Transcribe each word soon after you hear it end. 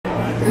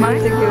It's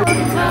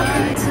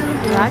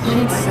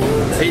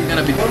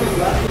gonna be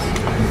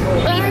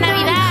Feliz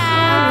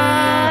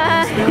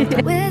Navidad!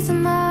 Where's the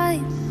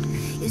mind?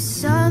 You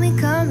saw me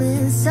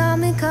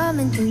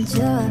coming through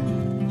joy.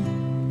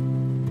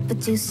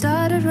 But you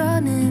started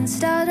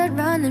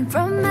running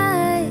from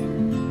me.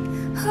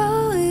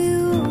 Oh,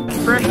 you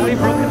Freshly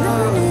broken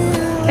up.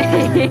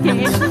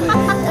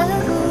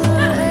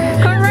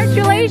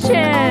 Congratulations!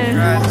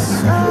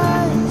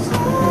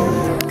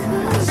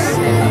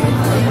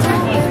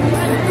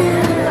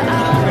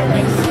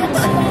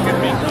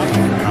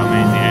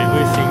 Amazing,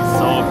 everything's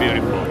so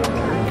beautiful.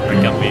 I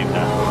can't believe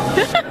that.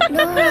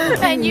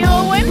 And you,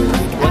 Owen?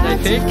 what I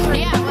think.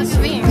 Yeah, what do you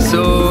think?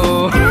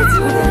 So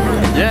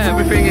yeah,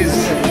 everything is.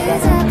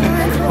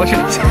 What should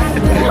I say?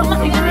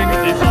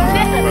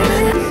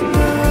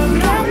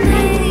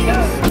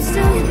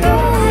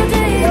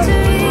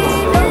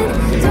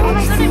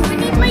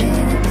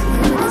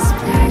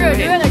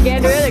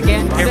 Do it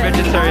again. You're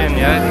vegetarian,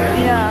 yeah?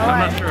 Yeah, I'm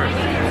not sure.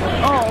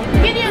 Oh.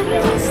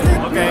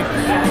 Okay,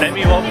 let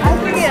me walk.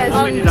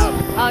 Switch it up.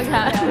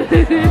 Okay.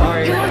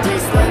 Sorry.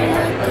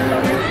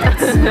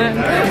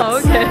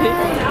 Okay.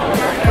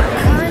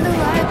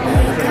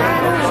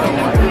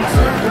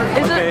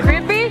 Is it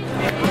creepy?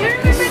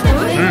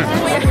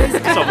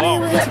 So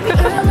long.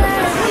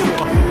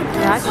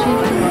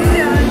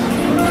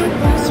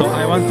 So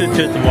I want to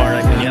choose more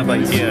like nearby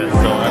here.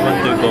 So I want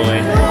to go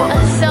in.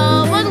 So,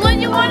 what do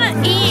you want to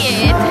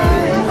eat?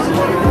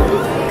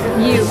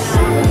 You.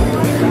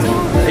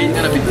 It's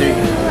gonna be 3.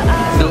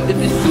 So if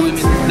it's 2, it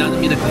doesn't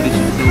mean the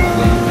condition.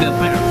 So the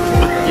fire.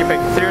 Keep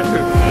it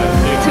seriously.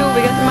 2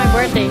 because it's my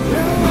birthday.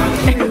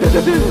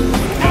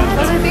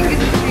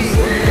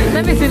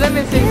 Let me see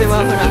the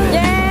one.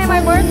 Yay, my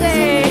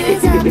birthday!